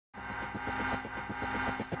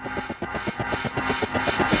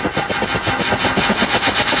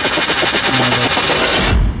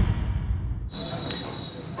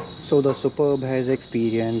So the Superb has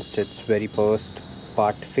experienced its very first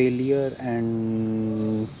part failure,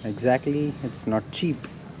 and exactly, it's not cheap.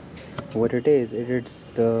 What it is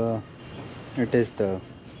the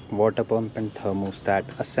water pump and thermostat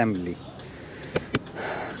assembly.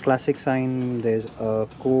 Classic sign, there's a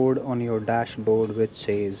code on your dashboard which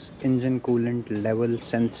says engine coolant level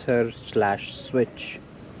sensor slash switch,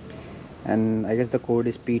 and I guess the code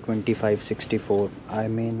is P2564. I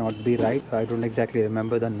may not be right, I don't exactly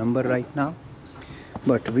remember the number right now,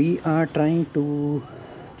 but we are trying to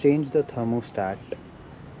change the thermostat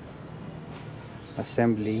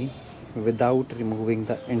assembly without removing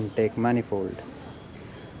the intake manifold.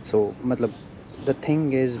 So matlab, the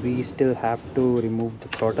thing is, we still have to remove the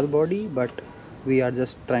throttle body, but we are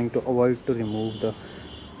just trying to avoid to remove the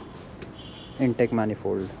intake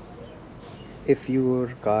manifold. If your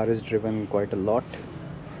car is driven quite a lot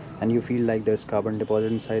and you feel like there's carbon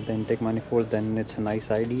deposit inside the intake manifold, then it's a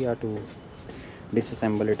nice idea to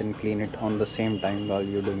disassemble it and clean it on the same time while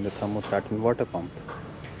you're doing the thermostat and water pump.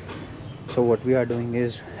 So what we are doing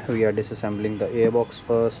is, we are disassembling the airbox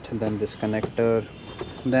first, then this connector,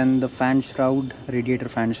 then the fan shroud, radiator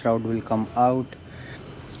fan shroud will come out,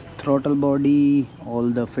 throttle body, all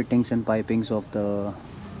the fittings and pipings of the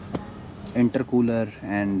intercooler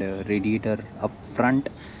and radiator up front,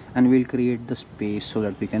 and we'll create the space so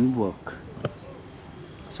that we can work.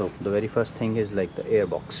 So the very first thing is like the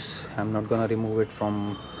airbox. I'm not gonna remove it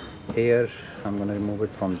from here, I'm gonna remove it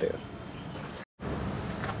from there.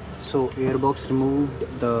 So airbox removed,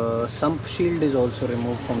 the sump shield is also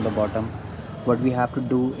removed from the bottom. What we have to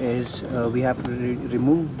do is we have to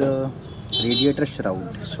remove the radiator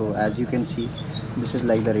shroud. So as you can see, this is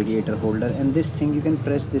like the radiator holder, and this thing, you can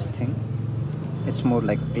press this thing, it's more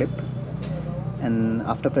like a clip, and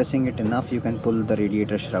after pressing it enough you can pull the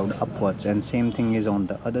radiator shroud upwards, and same thing is on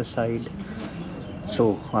the other side.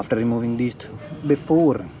 So after removing these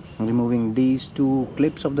before removing these two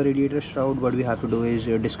clips of the radiator shroud, what we have to do is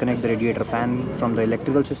disconnect the radiator fan from the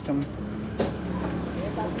electrical system,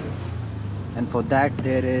 and for that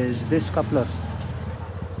there is this coupler.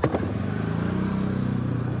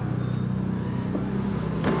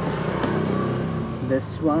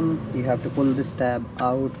 This one, you have to pull this tab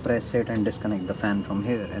out, press it and disconnect the fan from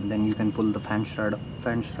here, and then you can pull the fan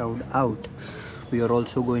shroud out. We are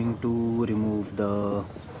also going to remove the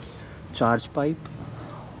charge pipe,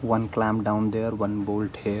 one clamp down there, one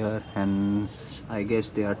bolt here, and I guess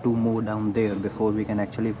there are two more down there before we can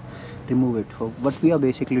actually remove it. So what we are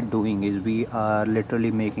basically doing is, we are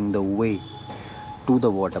literally making the way to the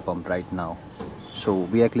water pump right now. So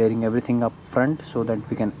we are clearing everything up front so that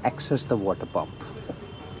we can access the water pump.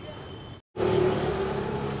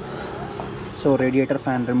 So radiator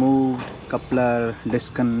fan removed, coupler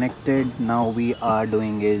disconnected. Now we are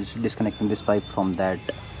doing is disconnecting this pipe from that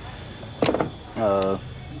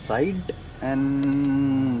side,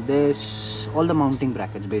 and there's all the mounting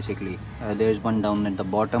brackets basically. There's one down at the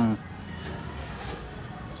bottom.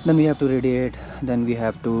 Then we have to radiate, then we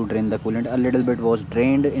have to drain the coolant. A little bit was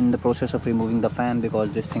drained in the process of removing the fan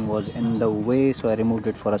because this thing was in the way, so I removed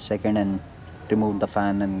it for a second and removed the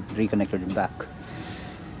fan and reconnected it back.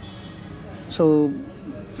 So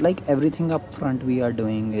like everything up front we are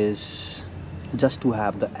doing is just to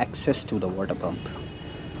have the access to the water pump.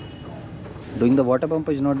 Doing the water pump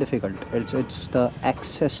is not difficult, it's the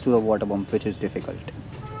access to the water pump which is difficult.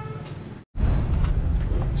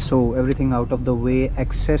 So everything out of the way,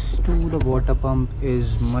 access to the water pump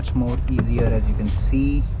is much more easier. As you can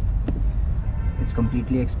see, it's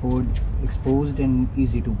completely exposed and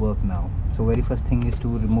easy to work now. So very first thing is to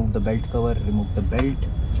remove the belt cover, remove the belt,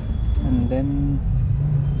 and then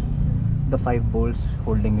the 5 bolts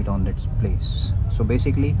holding it on its place. So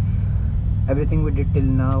basically everything we did till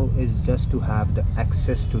now is just to have the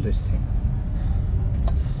access to this thing.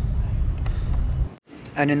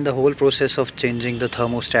 And in the whole process of changing the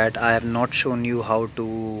thermostat, I have not shown you how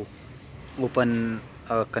to open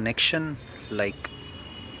a connection like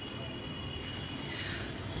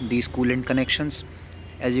these coolant connections.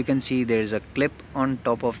 As you can see, there is a clip on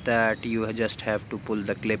top of that. You just have to pull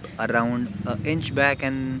the clip around an inch back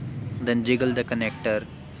and then jiggle the connector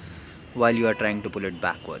while you are trying to pull it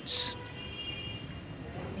backwards.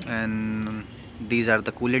 And these are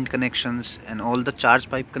the coolant connections, and all the charge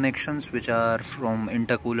pipe connections which are from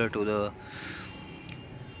intercooler to the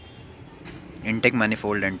intake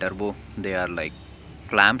manifold and turbo. They are like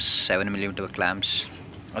clamps, 7mm clamps.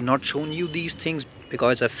 I've not shown you these things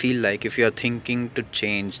because I feel like if you are thinking to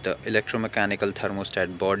change the electromechanical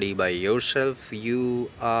thermostat body by yourself, you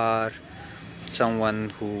are someone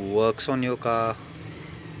who works on your car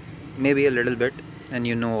maybe a little bit and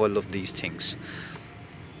you know all of these things.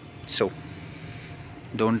 So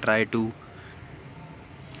don't try to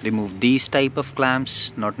remove these type of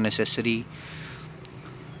clamps, not necessary.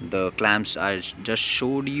 The clamps I just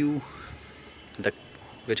showed you, the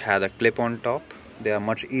which have a clip on top, they are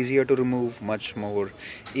much easier to remove, much more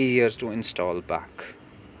easier to install back.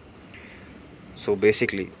 So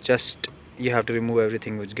basically just you have to remove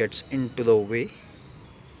everything which gets into the way,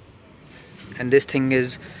 and this thing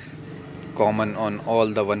is common on all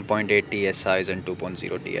the 1.8 TSIs and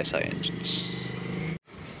 2.0 TSI engines.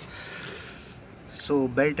 So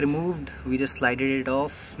belt removed, we just slided it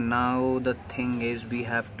off. Now the thing is we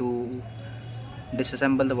have to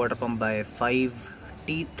disassemble the water pump by 5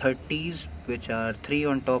 T30s, which are 3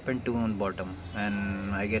 on top and 2 on bottom,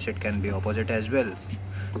 and I guess it can be opposite as well,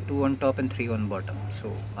 2 on top and 3 on bottom.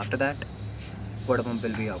 So after that water pump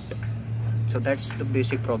will be out. So that's the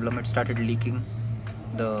basic problem. It started leaking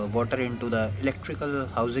the water into the electrical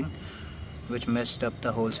housing, which messed up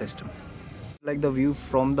the whole system. Like the view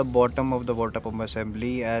from the bottom of the water pump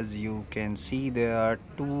assembly, as you can see there are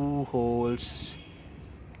 2 holes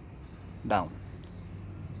down.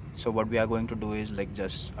 So what we are going to do is like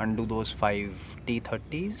just undo those 5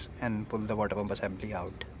 T30s and pull the water pump assembly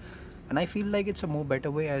out. And I feel like it's a more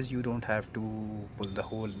better way, as you don't have to pull the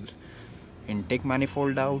whole intake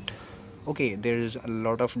manifold out. Okay, there is a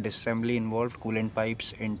lot of disassembly involved, coolant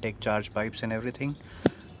pipes, intake charge pipes and everything,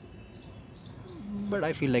 but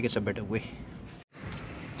I feel like it's a better way.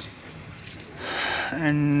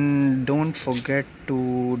 And don't forget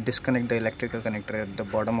to disconnect the electrical connector at the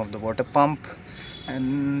bottom of the water pump,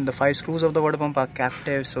 and the 5 screws of the water pump are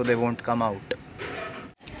captive, so they won't come out.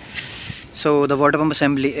 So the water pump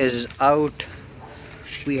assembly is out.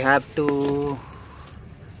 We have to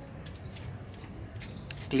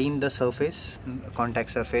clean the surface, contact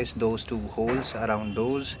surface, those 2 holes around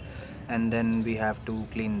those, and then we have to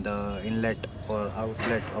clean the inlet or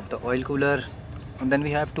outlet of the oil cooler, and then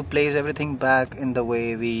we have to place everything back in the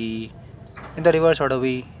way in the reverse order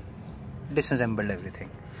we disassembled everything.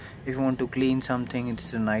 If you want to clean something,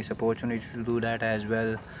 it's a nice opportunity to do that as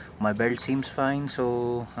well. My belt seems fine,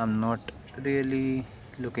 so I'm not really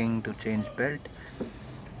looking to change belt.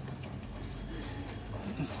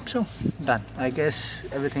 So done. I guess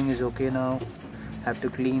everything is okay now. Have to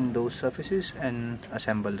clean those surfaces and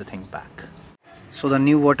assemble the thing back. So the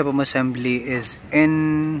new water pump assembly is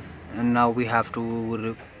in, and now we have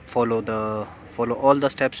to follow all the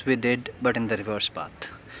steps we did, but in the reverse path.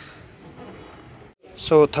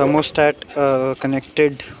 So thermostat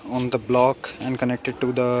connected on the block and connected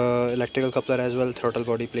to the electrical coupler as well. Throttle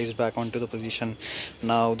body placed back onto the position.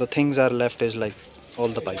 Now the things are left is like all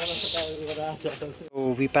the pipes.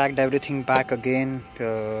 So we packed everything back again,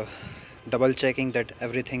 double checking that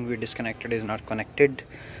everything we disconnected is not connected.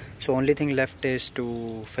 So only thing left is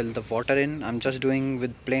to fill the water in. I'm just doing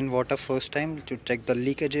with plain water first time to check the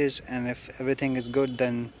leakages, and if everything is good,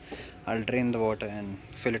 then I'll drain the water and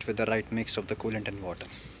fill it with the right mix of the coolant and water.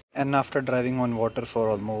 And after driving on water for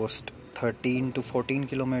almost 13 to 14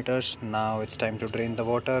 kilometers, now it's time to drain the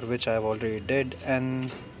water, which I've already did,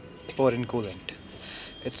 and pour in coolant.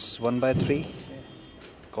 It's 1/3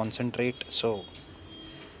 concentrate, so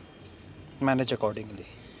manage accordingly.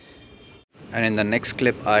 And in the next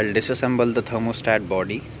clip I'll disassemble the thermostat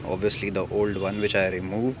body, obviously the old one which I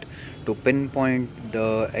removed, to pinpoint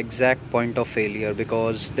the exact point of failure,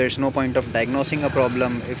 because there's no point of diagnosing a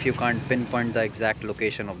problem if you can't pinpoint the exact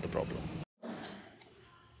location of the problem.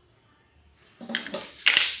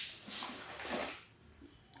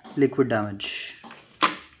 Liquid damage.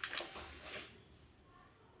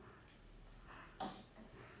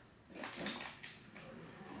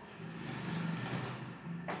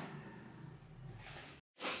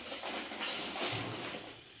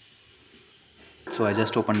 So I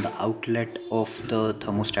just opened the outlet of the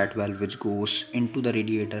thermostat valve which goes into the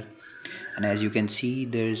radiator, and as you can see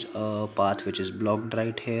there's a path which is blocked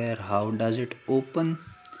right here. How does it open?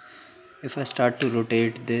 If I start to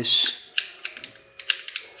rotate this,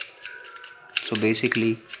 so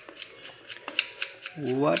basically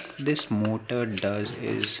what this motor does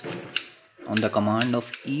is, on the command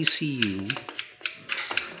of ECU,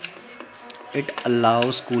 it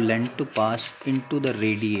allows coolant to pass into the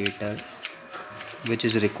radiator, which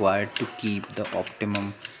is required to keep the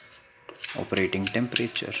optimum operating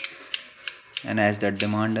temperature, and as that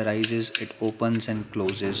demand arises it opens and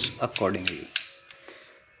closes accordingly.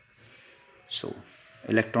 So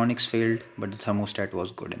electronics failed, but the thermostat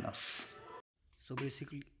was good enough. So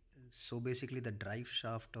basically the drive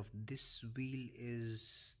shaft of this wheel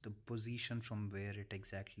is the position from where it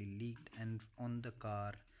exactly leaked, and on the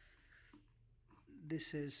car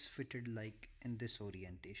this is fitted like in this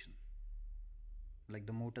orientation. like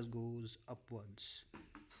the motor goes upwards.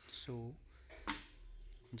 So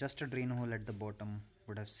just a drain hole at the bottom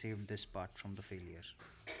would have saved this part from the failure.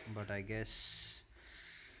 But I guess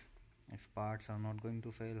if parts are not going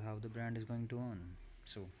to fail, how the brand is going to earn?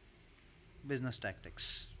 So business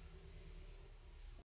tactics.